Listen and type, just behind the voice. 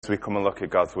As we come and look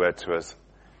at God's word to us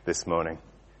this morning.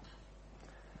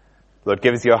 Lord,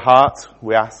 give us your heart,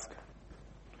 we ask.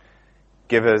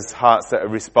 Give us hearts that are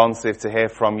responsive to hear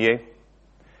from you.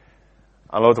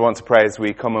 And Lord, I want to pray as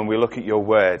we come and we look at your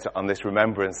word on this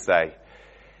Remembrance Day,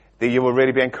 that you will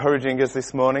really be encouraging us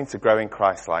this morning to grow in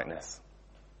Christ-likeness.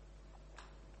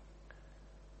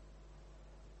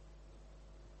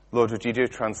 Lord, would you do a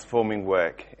transforming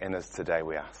work in us today,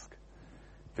 we ask.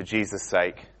 For Jesus'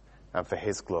 sake, and for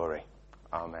his glory.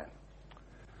 Amen.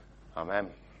 Amen.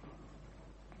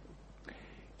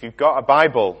 If you've got a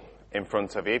Bible in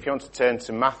front of you, if you want to turn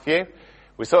to Matthew,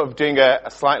 we're sort of doing a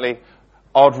slightly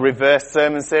odd reverse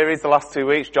sermon series the last 2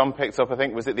 weeks. John picked up, I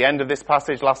think, was at the end of this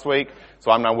passage last week,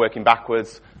 so I'm now working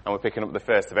backwards, and we're picking up the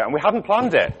first of it. And we hadn't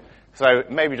planned it, so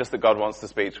maybe just that God wants to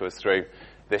speak to us through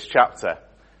this chapter.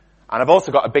 And I've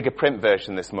also got a bigger print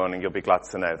version this morning, you'll be glad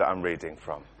to know, that I'm reading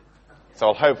from. So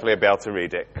I'll hopefully be able to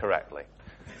read it correctly.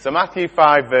 So Matthew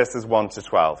 5 verses 1 to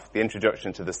 12, the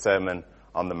introduction to the Sermon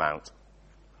on the Mount.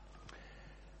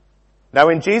 Now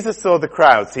when Jesus saw the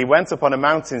crowds, he went up on a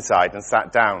mountainside and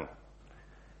sat down.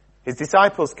 His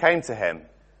disciples came to him,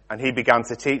 and he began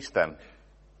to teach them.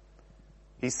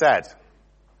 He said,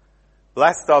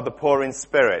 "Blessed are the poor in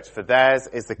spirit, for theirs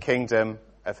is the kingdom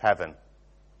of heaven.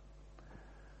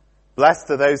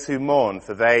 Blessed are those who mourn,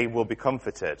 for they will be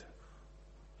comforted.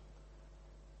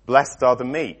 Blessed are the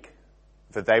meek,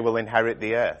 for they will inherit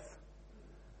the earth.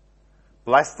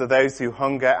 Blessed are those who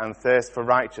hunger and thirst for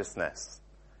righteousness,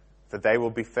 for they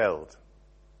will be filled.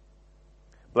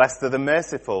 Blessed are the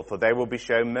merciful, for they will be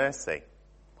shown mercy.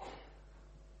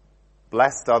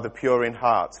 Blessed are the pure in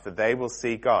heart, for they will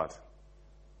see God.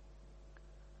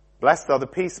 Blessed are the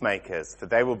peacemakers, for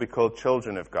they will be called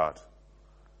children of God.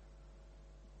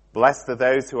 Blessed are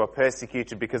those who are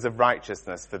persecuted because of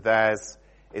righteousness, for theirs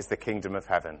is the kingdom of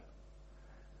heaven.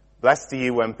 Blessed are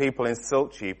you when people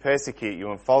insult you, persecute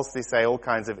you, and falsely say all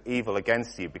kinds of evil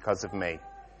against you because of me.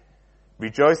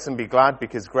 Rejoice and be glad,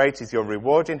 because great is your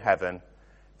reward in heaven,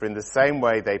 for in the same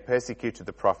way they persecuted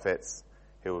the prophets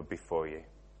who were before you."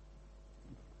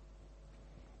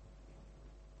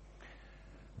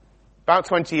 About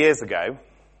 20 years ago,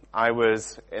 I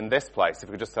was in this place. If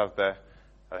we could just have the...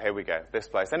 Oh, here we go, this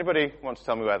place. Anybody want to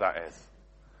tell me where that is?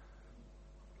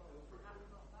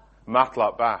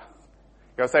 Matlock Bath.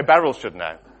 You got to say Beryl should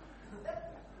know.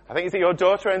 I think, is it your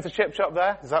daughter owns a chip shop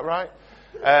there? Is that right?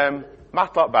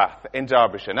 Matlock Bath in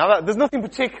Derbyshire. Now, there's nothing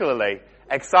particularly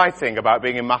exciting about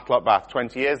being in Matlock Bath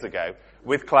 20 years ago.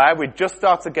 With Claire, we'd just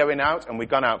started going out and we'd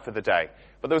gone out for the day.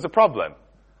 But there was a problem.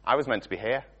 I was meant to be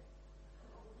here.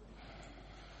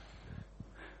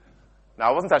 Now,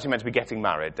 I wasn't actually meant to be getting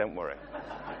married, don't worry.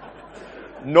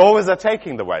 Nor was I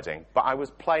taking the wedding, but I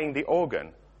was playing the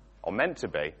organ, or meant to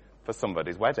be, for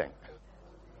somebody's wedding.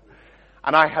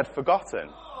 And I had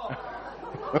forgotten.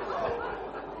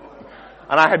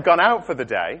 And I had gone out for the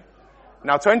day.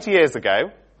 Now, 20 years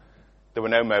ago, there were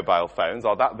no mobile phones,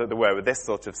 or that there were this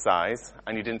sort of size,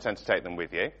 and you didn't tend to take them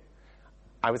with you.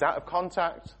 I was out of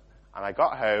contact, and I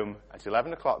got home at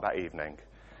 11 o'clock that evening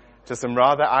to some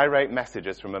rather irate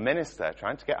messages from a minister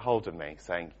trying to get hold of me,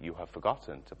 saying, "You have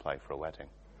forgotten to play for a wedding."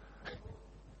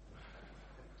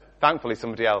 Thankfully,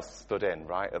 somebody else stood in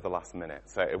right at the last minute,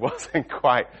 so it wasn't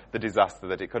quite the disaster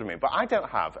that it could have been. But I don't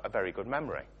have a very good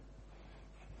memory.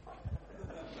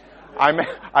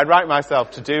 I write myself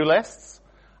to-do lists.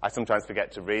 I sometimes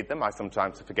forget to read them. I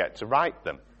sometimes forget to write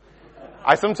them.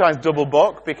 I sometimes double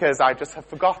book because I just have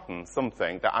forgotten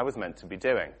something that I was meant to be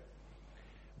doing.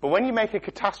 But when you make a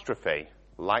catastrophe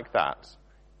like that,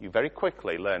 you very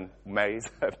quickly learn ways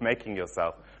of making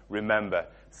yourself remember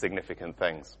significant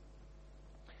things.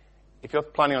 If you're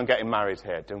planning on getting married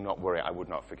here, do not worry, I would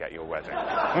not forget your wedding.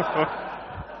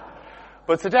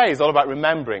 But today is all about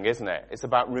remembering, isn't it? It's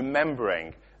about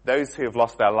remembering those who have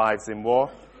lost their lives in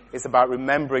war. It's about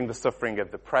remembering the suffering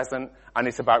of the present, and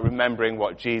it's about remembering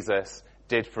what Jesus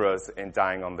did for us in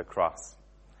dying on the cross.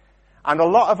 And a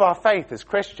lot of our faith as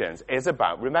Christians is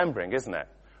about remembering, isn't it?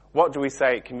 What do we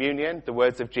say at communion? The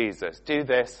words of Jesus. Do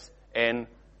this in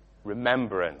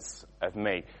remembrance of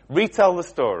me. Retell the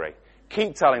story.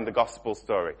 Keep telling the gospel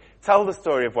story. Tell the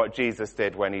story of what Jesus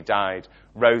did when he died,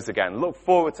 rose again. Look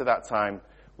forward to that time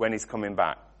when he's coming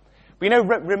back. But you know,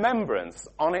 remembrance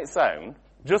on its own,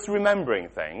 just remembering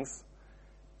things,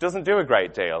 doesn't do a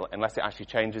great deal unless it actually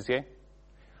changes you.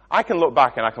 I can look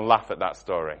back and I can laugh at that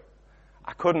story.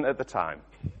 I couldn't at the time.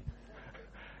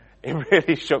 It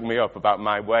really shook me up about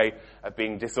my way of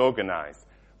being disorganized.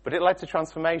 But it led to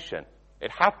transformation.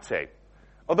 It had to.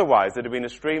 Otherwise, there'd have been a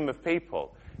stream of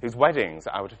people whose weddings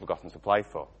I would have forgotten to play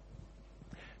for.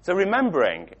 So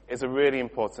remembering is a really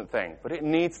important thing, but it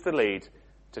needs to lead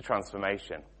to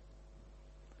transformation.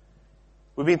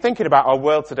 We've been thinking about our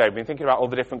world today. We've been thinking about all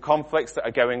the different conflicts that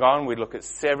are going on. We look at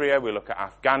Syria, we look at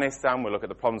Afghanistan, we look at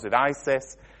the problems with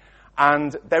ISIS.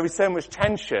 And there is so much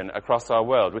tension across our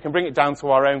world. We can bring it down to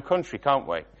our own country, can't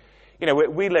we? You know,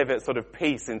 we live at sort of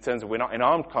peace in terms of we're not in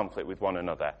armed conflict with one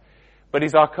another. But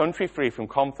is our country free from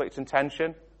conflict and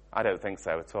tension? I don't think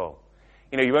so at all.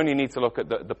 You know, you only need to look at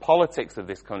the politics of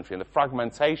this country and the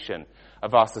fragmentation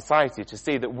of our society to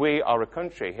see that we are a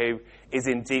country who is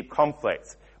in deep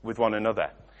conflict with one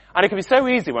another. And it can be so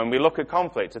easy when we look at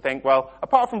conflict to think, well,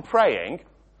 apart from praying,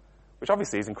 which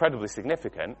obviously is incredibly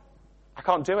significant, I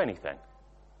can't do anything.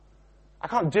 I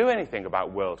can't do anything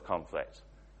about world conflict.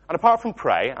 And apart from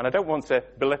pray, and I don't want to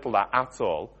belittle that at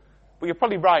all, but you're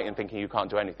probably right in thinking you can't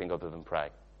do anything other than pray.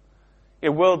 You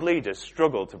know, world leaders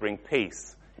struggle to bring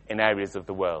peace in areas of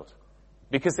the world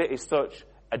because it is such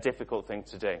a difficult thing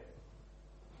to do.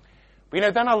 But you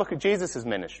know, then I look at Jesus'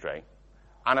 ministry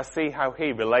and I see how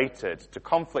he related to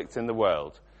conflict in the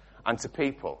world and to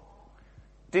people.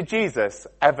 Did Jesus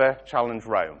ever challenge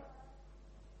Rome?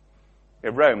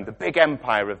 You know, Rome, the big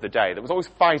empire of the day that was always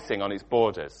fighting on its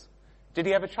borders. Did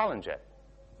he ever challenge it?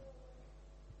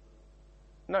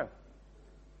 No,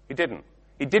 he didn't.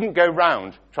 He didn't go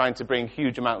round trying to bring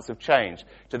huge amounts of change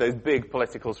to those big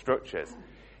political structures.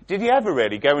 Did he ever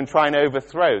really go and try and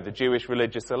overthrow the Jewish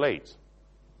religious elite?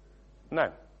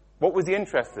 No. What was he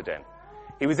interested in?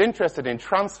 He was interested in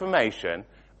transformation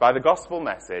by the gospel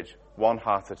message, one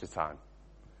heart at a time.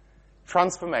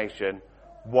 Transformation,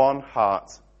 one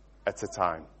heart at a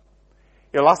time.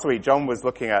 You know, last week John was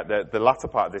looking at the latter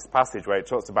part of this passage where it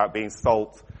talks about being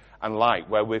salt and light,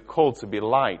 where we're called to be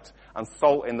light and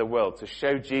salt in the world, to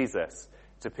show Jesus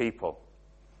to people.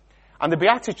 And the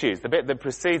Beatitudes, the bit that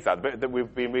precedes that, the bit that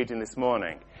we've been reading this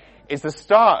morning, is the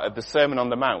start of the Sermon on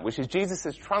the Mount, which is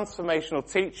Jesus' transformational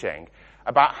teaching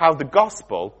about how the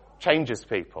gospel changes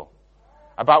people,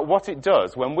 about what it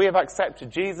does when we have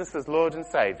accepted Jesus as Lord and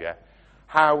Saviour,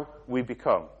 how we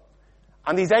become.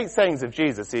 And these 8 sayings of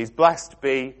Jesus, he's blessed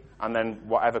be, and then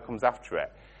whatever comes after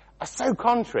it, are so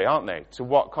contrary, aren't they, to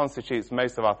what constitutes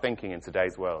most of our thinking in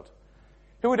today's world.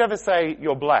 Who would ever say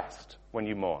you're blessed when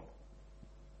you mourn?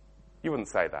 You wouldn't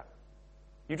say that.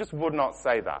 You just would not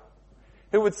say that.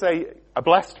 Who would say a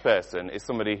blessed person is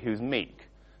somebody who's meek,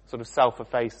 sort of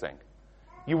self-effacing?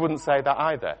 You wouldn't say that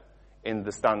either in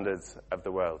the standards of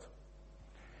the world.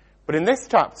 But in this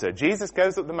chapter, Jesus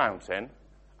goes up the mountain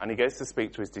and he goes to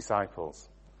speak to his disciples.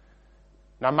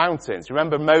 Now, mountains.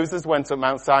 Remember Moses went up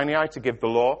Mount Sinai to give the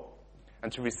law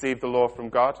and to receive the law from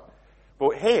God?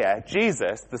 But here,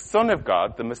 Jesus, the Son of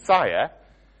God, the Messiah,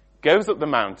 goes up the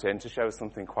mountain to show us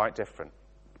something quite different.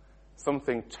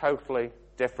 Something totally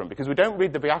different. Because we don't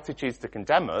read the Beatitudes to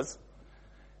condemn us.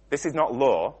 This is not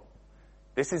law.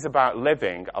 This is about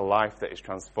living a life that is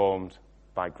transformed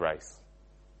by grace.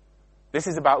 This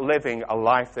is about living a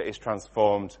life that is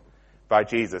transformed by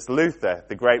Jesus. Luther,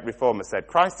 the great reformer, said,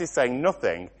 Christ is saying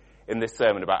nothing in this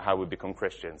sermon about how we become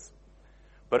Christians,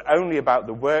 but only about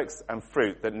the works and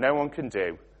fruit that no one can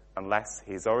do unless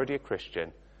he's already a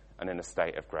Christian and in a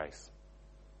state of grace.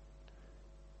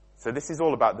 So this is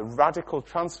all about the radical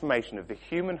transformation of the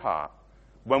human heart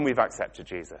when we've accepted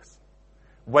Jesus,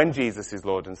 when Jesus is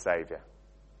Lord and Saviour.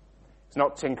 It's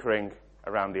not tinkering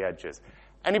around the edges.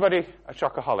 Anybody a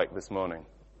chocoholic this morning?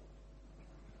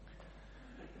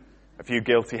 A few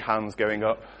guilty hands going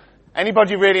up.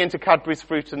 Anybody really into Cadbury's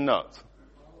Fruit and Nut?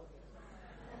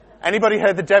 Anybody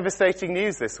heard the devastating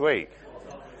news this week?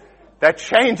 They're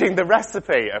changing the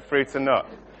recipe of Fruit and Nut.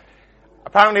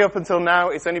 Apparently up until now,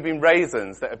 it's only been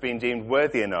raisins that have been deemed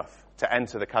worthy enough to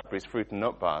enter the Cadbury's Fruit and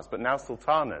Nut bars, but now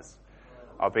sultanas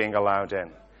are being allowed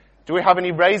in. Do we have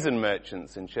any raisin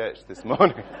merchants in church this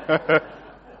morning?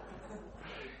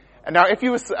 And now, if you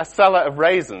were a seller of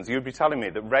raisins, you would be telling me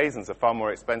that raisins are far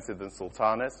more expensive than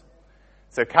sultanas.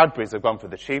 So Cadbury's have gone for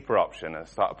the cheaper option and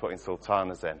started putting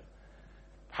sultanas in.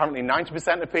 Apparently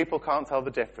 90% of people can't tell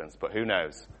the difference, but who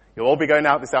knows? You'll all be going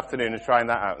out this afternoon and trying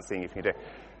that out and seeing if you can do it.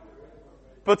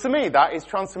 But to me, that is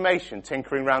transformation,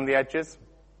 tinkering around the edges.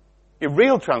 A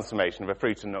real transformation of a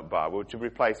fruit and nut bar would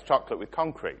replace chocolate with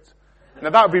concrete. Now,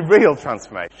 that would be real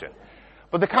transformation.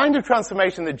 But the kind of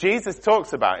transformation that Jesus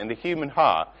talks about in the human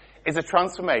heart is a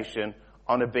transformation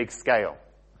on a big scale.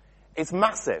 It's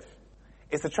massive.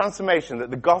 It's a transformation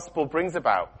that the gospel brings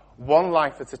about one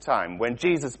life at a time when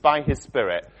Jesus, by his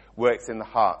Spirit, works in the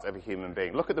heart of a human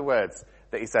being. Look at the words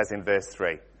that he says in verse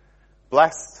 3.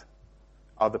 Blessed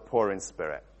are the poor in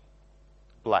spirit.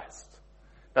 Blessed.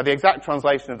 Now, the exact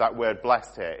translation of that word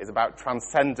blessed here is about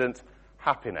transcendent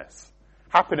happiness.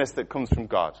 Happiness that comes from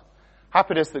God.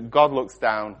 Happiness that God looks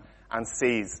down and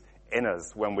sees in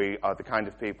us when we are the kind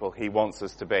of people he wants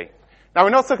us to be. Now, we're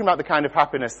not talking about the kind of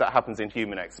happiness that happens in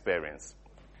human experience.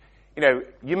 You know,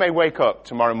 you may wake up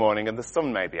tomorrow morning and the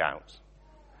sun may be out.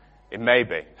 It may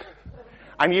be.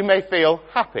 And you may feel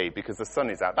happy because the sun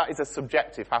is out. That is a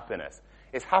subjective happiness.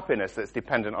 It's happiness that's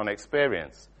dependent on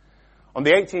experience. On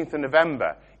the 18th of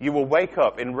November, you will wake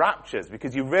up in raptures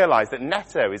because you realize that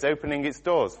Netto is opening its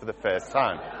doors for the first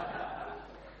time.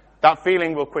 That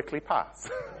feeling will quickly pass.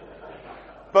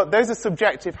 But those are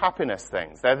subjective happiness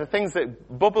things. They're the things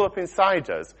that bubble up inside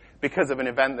us because of an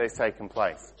event that's taken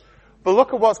place. But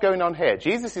look at what's going on here.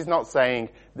 Jesus is not saying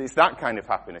it's that kind of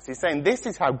happiness. He's saying this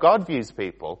is how God views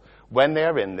people when they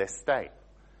are in this state.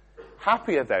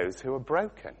 Happy are those who are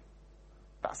broken.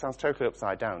 That sounds totally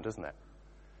upside down, doesn't it?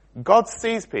 God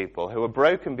sees people who are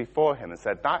broken before him and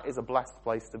said, that is a blessed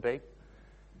place to be.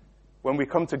 When we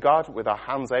come to God with our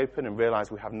hands open and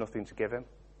realize we have nothing to give him.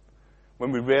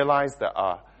 When we realize that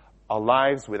our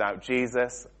lives without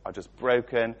Jesus are just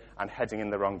broken and heading in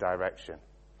the wrong direction.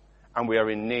 And we are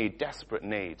in need, desperate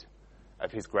need,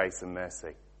 of his grace and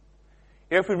mercy.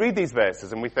 You know, if we read these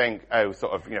verses and we think,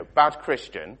 bad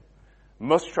Christian,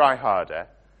 must try harder,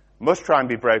 must try and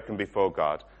be broken before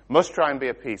God, must try and be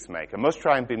a peacemaker, must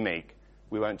try and be meek,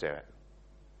 we won't do it.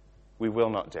 We will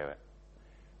not do it.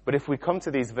 But if we come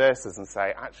to these verses and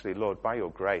say, actually, Lord, by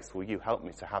your grace, will you help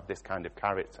me to have this kind of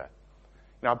character?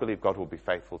 You know, I believe God will be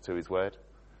faithful to his word.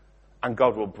 And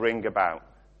God will bring about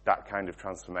that kind of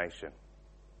transformation.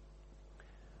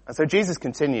 And so Jesus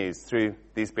continues through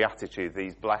these Beatitudes,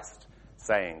 these blessed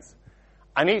sayings.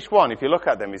 And each one, if you look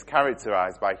at them, is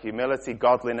characterized by humility,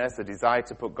 godliness, a desire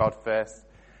to put God first.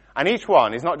 And each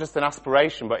one is not just an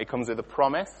aspiration, but it comes with a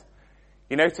promise.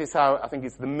 You notice how, I think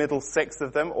it's the middle six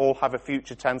of them, all have a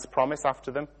future tense promise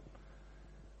after them.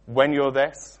 When you're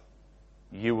this,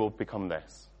 you will become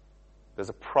this. There's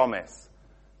a promise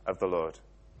of the Lord.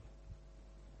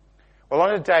 Well,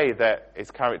 on a day that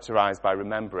is characterized by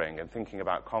remembering and thinking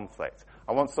about conflict,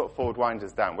 I want to sort of forward wind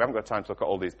us down. We haven't got time to look at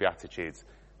all these Beatitudes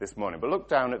this morning, but look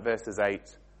down at verses 8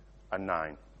 and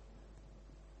 9.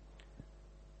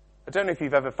 I don't know if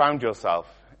you've ever found yourself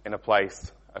in a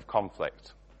place of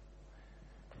conflict.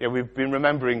 You know, we've been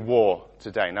remembering war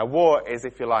today. Now, war is,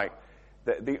 if you like,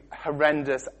 the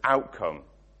horrendous outcome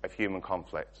of human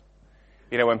conflict.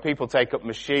 You know, when people take up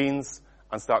machines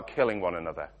and start killing one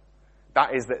another.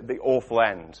 That is the awful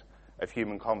end of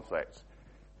human conflict.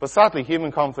 But sadly,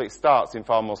 human conflict starts in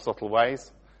far more subtle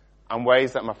ways, and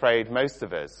ways that I'm afraid most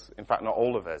of us, in fact not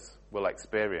all of us, will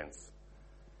experience.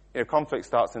 You know, conflict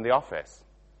starts in the office.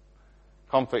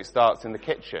 Conflict starts in the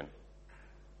kitchen.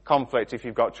 Conflict, if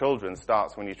you've got children,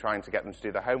 starts when you're trying to get them to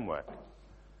do their homework.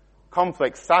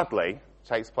 Conflict, sadly,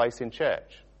 takes place in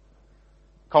church.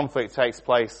 Conflict takes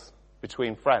place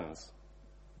between friends.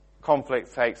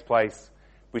 Conflict takes place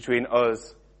between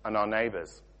us and our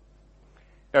neighbours.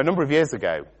 You know, a number of years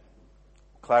ago,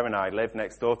 Claire and I lived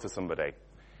next door to somebody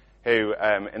who,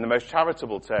 in the most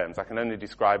charitable terms, I can only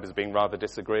describe as being rather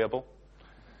disagreeable.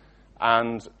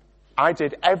 And I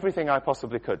did everything I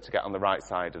possibly could to get on the right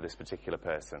side of this particular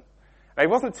person. Now, he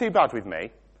wasn't too bad with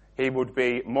me. He would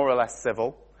be more or less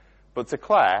civil. But to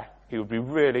Claire, he would be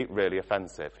really, really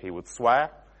offensive. He would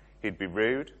swear. He'd be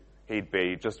rude. He'd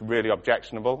be just really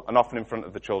objectionable, and often in front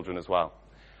of the children as well.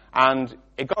 And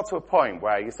it got to a point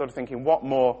where you're sort of thinking, what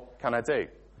more can I do?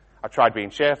 I tried being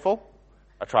cheerful.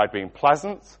 I tried being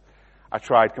pleasant. I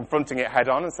tried confronting it head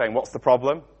on and saying, what's the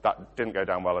problem? That didn't go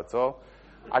down well at all.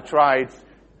 I tried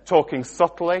talking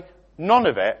subtly. None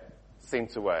of it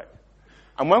seemed to work.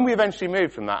 And when we eventually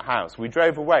moved from that house, we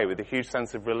drove away with a huge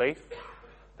sense of relief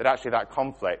that actually that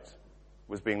conflict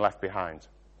was being left behind.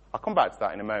 I'll come back to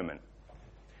that in a moment.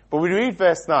 But we read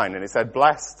verse 9, and it said,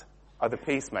 blessed are the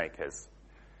peacemakers.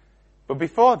 But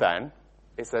before then,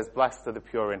 it says, blessed are the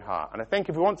pure in heart. And I think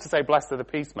if we want to say blessed are the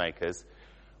peacemakers,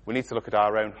 we need to look at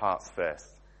our own hearts first.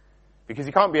 Because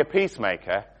you can't be a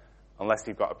peacemaker unless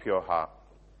you've got a pure heart.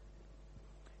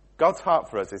 God's heart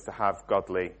for us is to have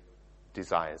godly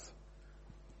desires.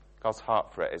 God's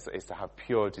heart for it is to have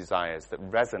pure desires that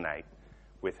resonate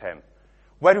with him.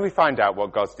 Where do we find out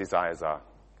what God's desires are?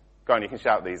 Go on, you can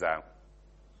shout these out.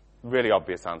 Really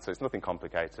obvious answer. It's nothing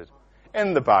complicated.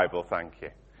 In the Bible, thank you.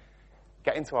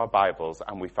 Get into our Bibles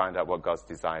and we find out what God's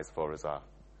desires for us are.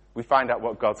 We find out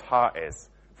what God's heart is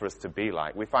for us to be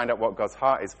like. We find out what God's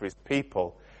heart is for his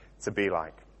people to be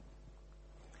like.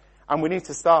 And we need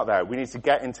to start there. We need to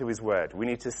get into his word. We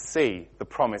need to see the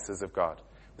promises of God.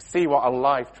 See what a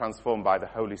life transformed by the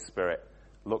Holy Spirit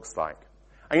looks like.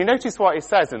 And you notice what he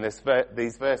says in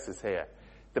these verses here.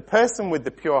 The person with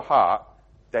the pure heart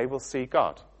they will see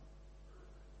God.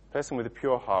 A person with a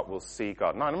pure heart will see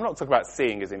God. Now, I'm not talking about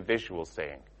seeing as in visual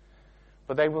seeing,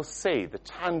 but they will see the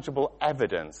tangible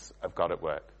evidence of God at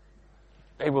work.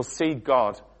 They will see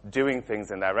God doing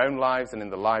things in their own lives and in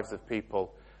the lives of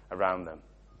people around them.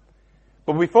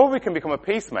 But before we can become a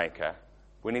peacemaker,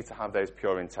 we need to have those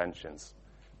pure intentions.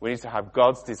 We need to have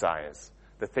God's desires,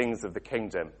 the things of the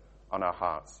kingdom, on our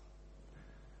hearts.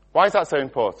 Why is that so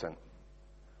important?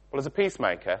 Well, as a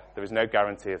peacemaker, there is no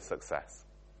guarantee of success.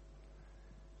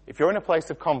 If you're in a place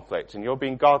of conflict and you're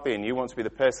being godly and you want to be the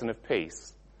person of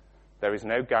peace, there is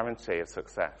no guarantee of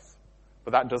success.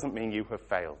 But that doesn't mean you have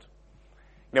failed.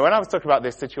 You know, when I was talking about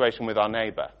this situation with our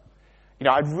neighbour, you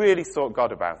know, I'd really sought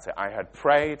God about it. I had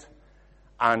prayed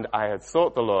and I had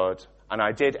sought the Lord and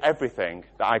I did everything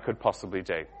that I could possibly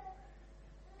do.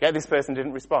 Yet this person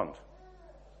didn't respond.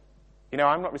 You know,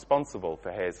 I'm not responsible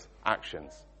for his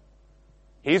actions.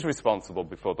 He's responsible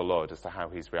before the Lord as to how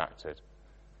he's reacted.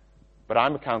 But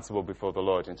I'm accountable before the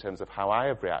Lord in terms of how I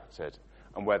have reacted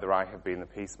and whether I have been the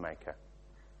peacemaker.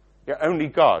 Yet only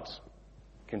God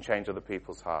can change other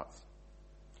people's hearts.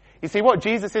 You see, what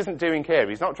Jesus isn't doing here,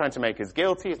 he's not trying to make us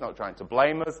guilty, he's not trying to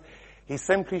blame us. He's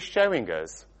simply showing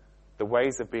us the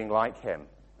ways of being like him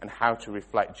and how to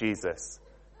reflect Jesus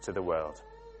to the world.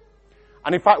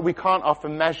 And in fact, we can't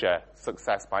often measure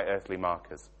success by earthly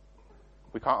markers.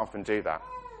 We can't often do that.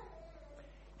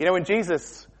 You know, when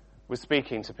Jesus was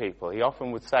speaking to people, he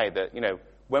often would say that, you know,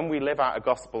 when we live out a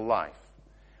gospel life,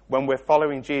 when we're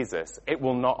following Jesus, it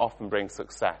will not often bring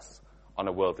success on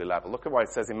a worldly level. Look at what it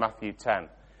says in Matthew 10,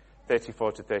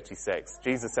 34 to 36.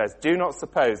 Jesus says, "Do not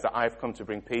suppose that I have come to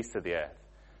bring peace to the earth.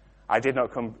 I did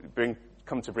not come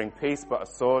to bring peace, but a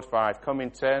sword, for I have come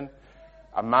in turn,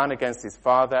 a man against his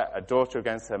father, a daughter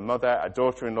against her mother, a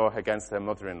daughter-in-law against her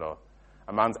mother-in-law.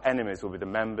 A man's enemies will be the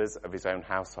members of his own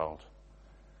household."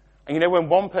 And you know, when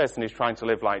one person is trying to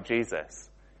live like Jesus,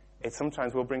 it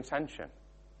sometimes will bring tension.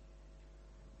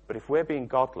 But if we're being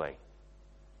godly,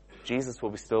 Jesus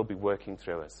will still be working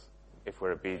through us if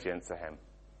we're obedient to him.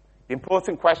 The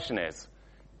important question is,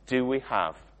 do we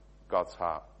have God's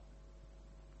heart?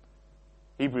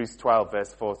 Hebrews 12,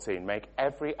 verse 14, "Make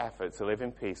every effort to live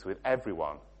in peace with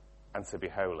everyone and to be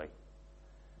holy.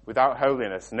 Without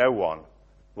holiness, no one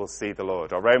will see the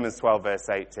Lord." Or Romans 12, verse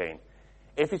 18,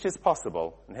 "If it is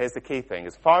possible," and here's the key thing,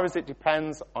 "as far as it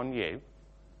depends on you,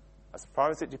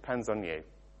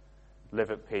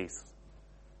 live at peace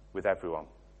with everyone."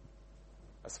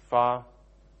 As far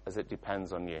as it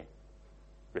depends on you,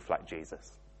 reflect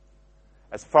Jesus.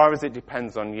 As far as it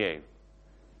depends on you,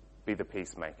 be the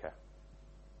peacemaker.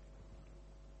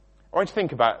 I want you to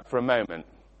think about, for a moment,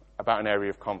 about an area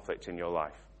of conflict in your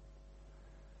life.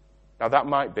 Now, that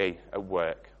might be at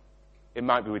work. It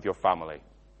might be with your family.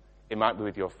 It might be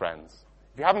with your friends.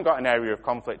 If you haven't got an area of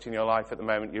conflict in your life at the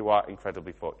moment, you are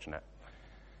incredibly fortunate.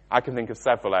 I can think of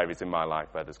several areas in my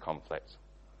life where there's conflict.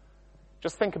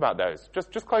 Just think about those.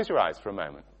 Just close your eyes for a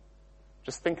moment.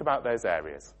 Just think about those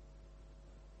areas.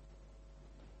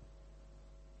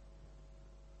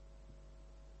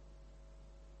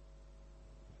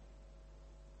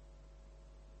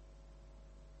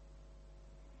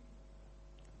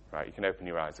 Right, you can open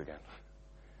your eyes again.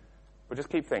 But just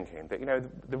keep thinking that, you know,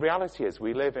 the reality is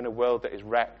we live in a world that is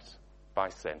wrecked by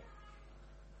sin.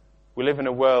 We live in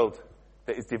a world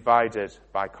that is divided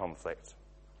by conflict.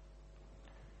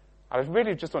 I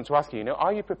really just want to ask you, you know,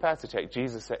 are you prepared to take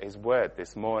Jesus at his word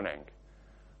this morning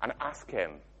and ask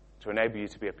him to enable you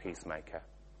to be a peacemaker,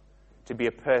 to be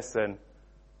a person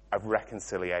of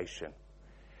reconciliation?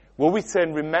 Will we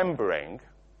turn remembering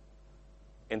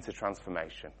into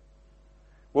transformation?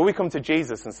 Will we come to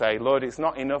Jesus and say, "Lord, it's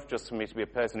not enough just for me to be a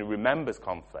person who remembers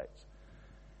conflict,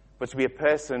 but to be a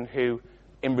person who,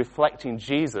 in reflecting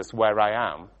Jesus where I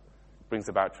am, brings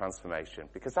about transformation?"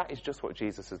 Because that is just what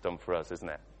Jesus has done for us, isn't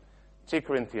it? 2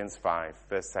 Corinthians 5,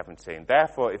 verse 17.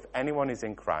 "Therefore, if anyone is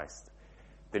in Christ,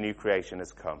 the new creation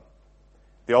has come.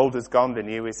 The old is gone, the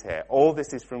new is here. All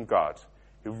this is from God,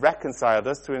 who reconciled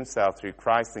us to himself through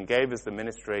Christ and gave us the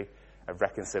ministry of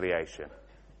reconciliation.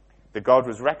 That God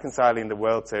was reconciling the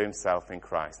world to himself in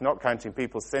Christ, not counting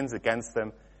people's sins against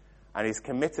them, and he's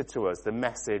committed to us the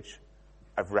message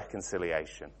of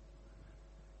reconciliation.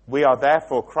 We are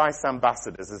therefore Christ's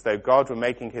ambassadors, as though God were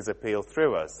making his appeal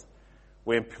through us.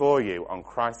 We implore you on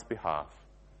Christ's behalf,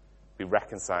 be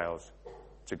reconciled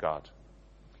to God."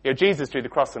 You know, Jesus, through the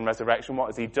cross and resurrection, what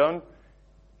has he done?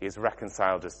 He has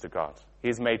reconciled us to God. He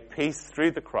has made peace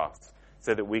through the cross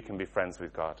so that we can be friends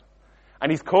with God.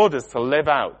 And he's called us to live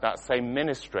out that same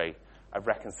ministry of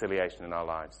reconciliation in our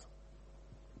lives.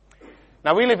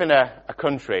 Now, we live in a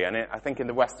country, and I think in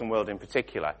the Western world in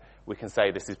particular, we can say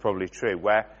this is probably true,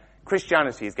 where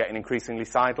Christianity is getting increasingly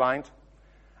sidelined.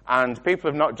 And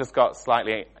people have not just got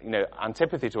slightly,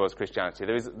 antipathy towards Christianity.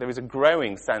 There is a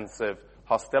growing sense of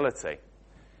hostility.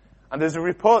 And there's a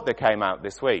report that came out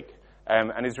this week,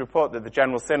 and it's a report that the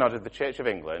General Synod of the Church of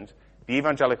England, the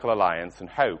Evangelical Alliance, and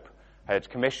Hope had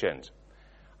commissioned.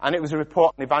 And it was a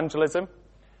report on evangelism.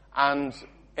 And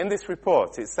in this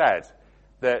report, it said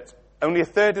that only a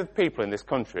third of the people in this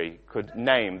country could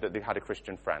name that they had a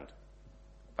Christian friend.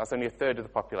 That's only a third of the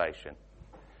population.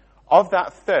 Of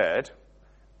that third,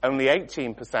 only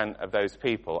 18% of those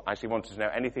people actually wanted to know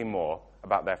anything more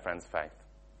about their friend's faith.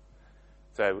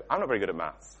 So I'm not very good at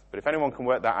maths, but if anyone can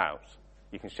work that out,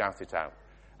 you can shout it out.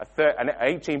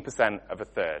 18% of a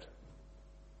third.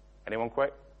 Anyone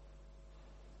quick?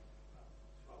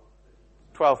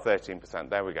 12, 13%.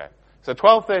 There we go. So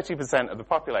 12, 13% of the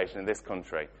population in this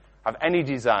country have any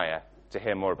desire to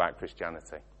hear more about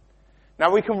Christianity.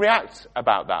 Now, we can react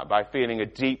about that by feeling a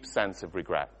deep sense of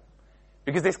regret.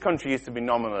 Because this country used to be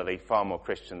nominally far more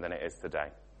Christian than it is today.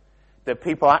 That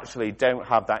people actually don't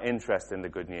have that interest in the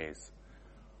good news.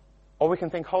 Or we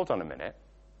can think, hold on a minute,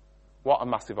 what a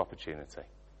massive opportunity.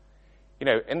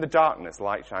 In the darkness,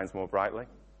 light shines more brightly.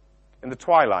 In the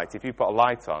twilight, if you put a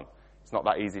light on, it's not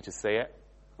that easy to see it.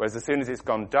 Whereas as soon as it's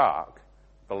gone dark,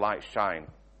 the lights shine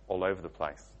all over the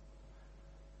place.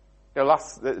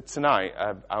 Tonight,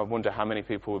 I wonder how many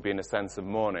people will be in a sense of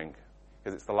mourning,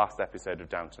 because it's the last episode of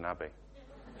Downton Abbey.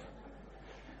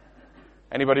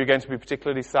 Anybody going to be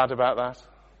particularly sad about that?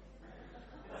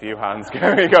 A few hands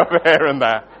going up here and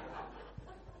there.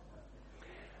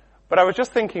 But I was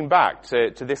just thinking back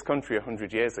to this country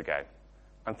 100 years ago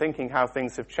and thinking how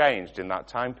things have changed in that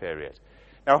time period.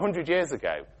 Now, 100 years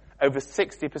ago, over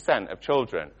 60% of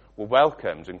children were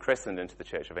welcomed and christened into the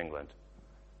Church of England.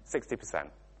 60%.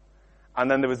 And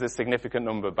then there was a significant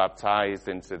number baptized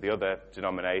into the other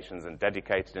denominations and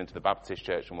dedicated into the Baptist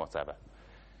Church and whatever.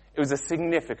 It was a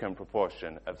significant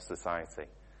proportion of society.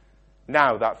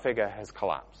 Now that figure has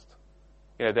collapsed.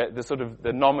 The sort of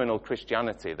the nominal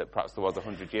Christianity that perhaps there was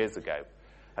 100 years ago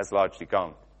has largely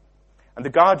gone. And The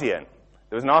Guardian,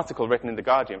 there was an article written in The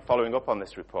Guardian following up on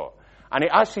this report, and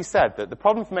it actually said that the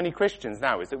problem for many Christians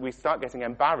now is that we start getting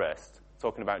embarrassed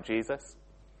talking about Jesus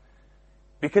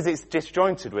because it's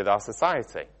disjointed with our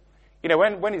society.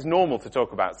 When it's normal to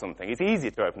talk about something, it's easy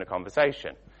to open a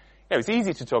conversation. It's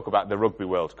easy to talk about the Rugby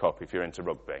World Cup if you're into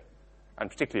rugby, and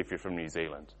particularly if you're from New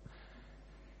Zealand.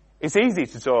 It's easy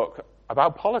to talk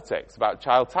about politics, about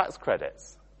child tax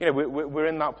credits. We're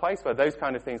in that place where those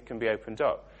kind of things can be opened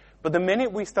up. But the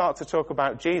minute we start to talk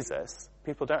about Jesus,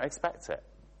 people don't expect it.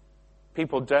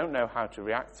 People don't know how to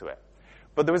react to it.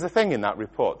 But there was a thing in that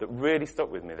report that really stuck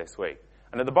with me this week.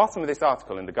 And at the bottom of this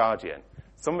article in The Guardian,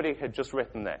 somebody had just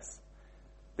written this.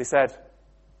 They said,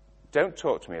 "Don't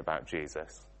talk to me about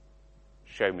Jesus.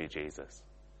 Show me Jesus.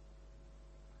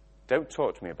 Don't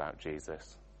talk to me about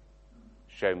Jesus.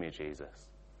 Show me Jesus."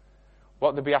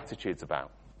 What are the Beatitudes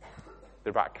about?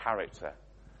 They're about character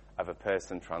of a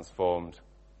person transformed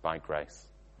by grace.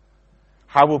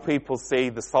 How will people see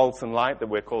the salt and light that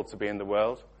we're called to be in the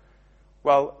world?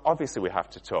 Well, obviously we have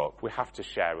to talk. We have to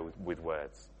share with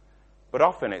words. But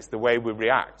often it's the way we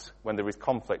react when there is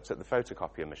conflict at the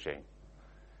photocopier machine.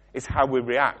 It's how we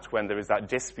react when there is that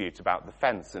dispute about the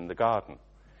fence in the garden.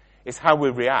 It's how we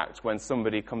react when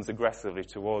somebody comes aggressively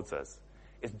towards us.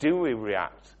 It's do we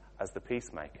react as the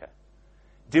peacemaker?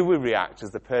 Do we react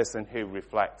as the person who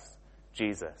reflects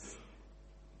Jesus?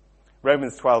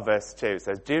 Romans 12 verse 2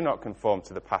 says, "Do not conform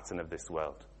to the pattern of this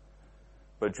world,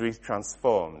 but be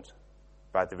transformed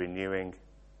by the renewing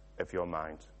of your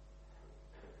mind."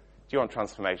 Do you want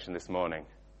transformation this morning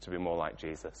to be more like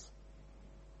Jesus?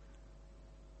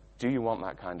 Do you want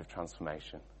that kind of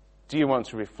transformation? Do you want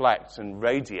to reflect and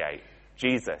radiate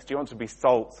Jesus? Do you want to be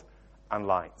salt and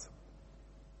light?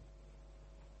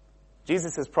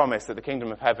 Jesus has promised that the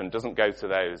kingdom of heaven doesn't go to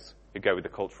those who go with the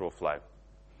cultural flow.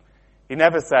 He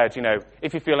never said,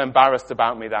 if you feel embarrassed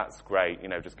about me, that's great,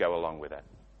 just go along with it.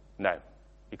 No.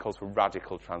 He calls for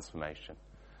radical transformation,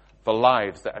 for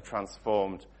lives that are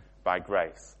transformed by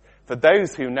grace. For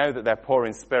those who know that they're poor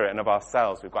in spirit and of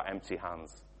ourselves, we've got empty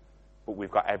hands, but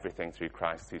we've got everything through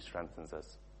Christ who strengthens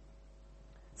us.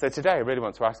 So today I really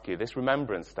want to ask you, this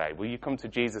Remembrance Day, will you come to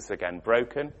Jesus again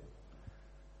broken?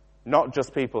 Not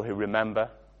just people who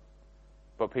remember,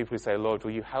 but people who say, "Lord,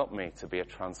 will you help me to be a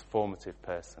transformative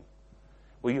person?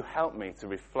 Will you help me to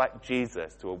reflect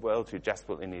Jesus to a world who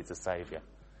desperately needs a Saviour?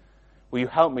 Will you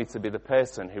help me to be the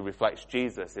person who reflects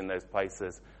Jesus in those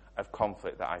places of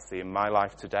conflict that I see in my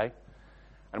life today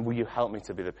And will you help me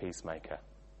to be the peacemaker?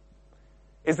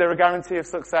 Is there a guarantee of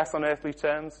success on earthly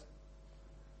terms?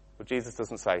 Well, Jesus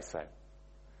doesn't say so.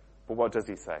 But what does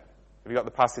he say? Have you got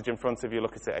the passage in front of you?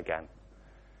 Look at it again.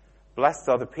 Blessed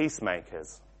are the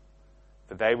peacemakers,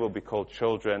 for they will be called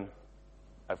children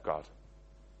of God.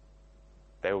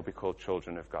 They will be called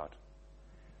children of God.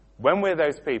 When we're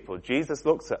those people, Jesus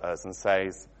looks at us and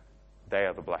says, they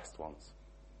are the blessed ones.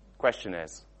 Question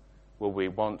is, will we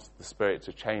want the Spirit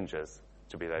to change us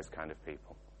to be those kind of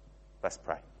people? Let's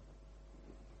pray.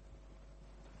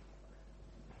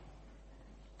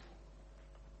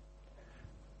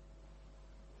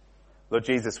 Lord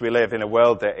Jesus, we live in a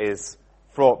world that is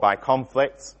fraught by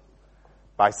conflict,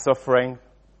 by suffering,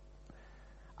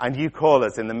 and you call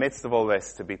us in the midst of all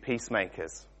this to be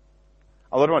peacemakers.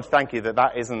 Lord, I want to thank you that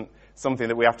that isn't something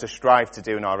that we have to strive to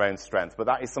do in our own strength, but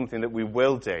that is something that we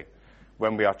will do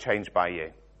when we are changed by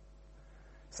you.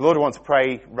 So Lord, I want to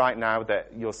pray right now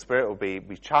that your Spirit will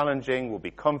be challenging, will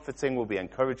be comforting, will be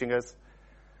encouraging us,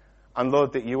 and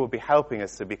Lord, that you will be helping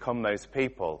us to become those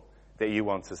people that you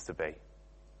want us to be.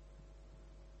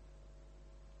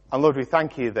 And Lord, we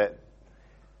thank you that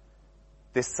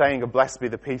this saying of blessed be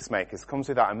the peacemakers comes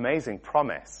with that amazing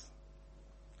promise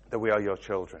that we are your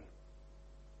children.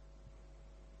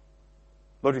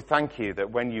 Lord, we thank you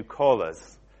that when you call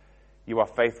us, you are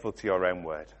faithful to your own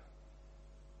word.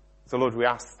 So Lord, we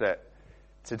ask that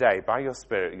today, by your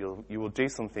Spirit, you will do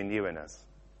something new in us.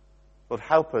 Lord,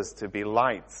 help us to be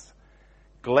lights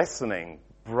glistening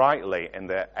brightly in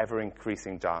the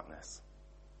ever-increasing darkness.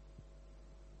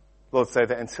 Lord, so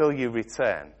that until you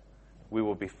return, we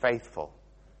will be faithful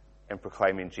in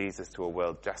proclaiming Jesus to a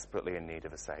world desperately in need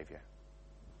of a Saviour.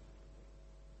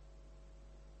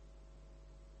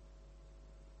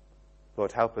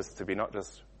 Lord, help us to be not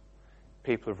just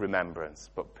people of remembrance,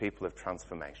 but people of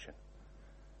transformation.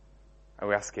 And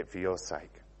we ask it for your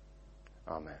sake.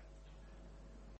 Amen.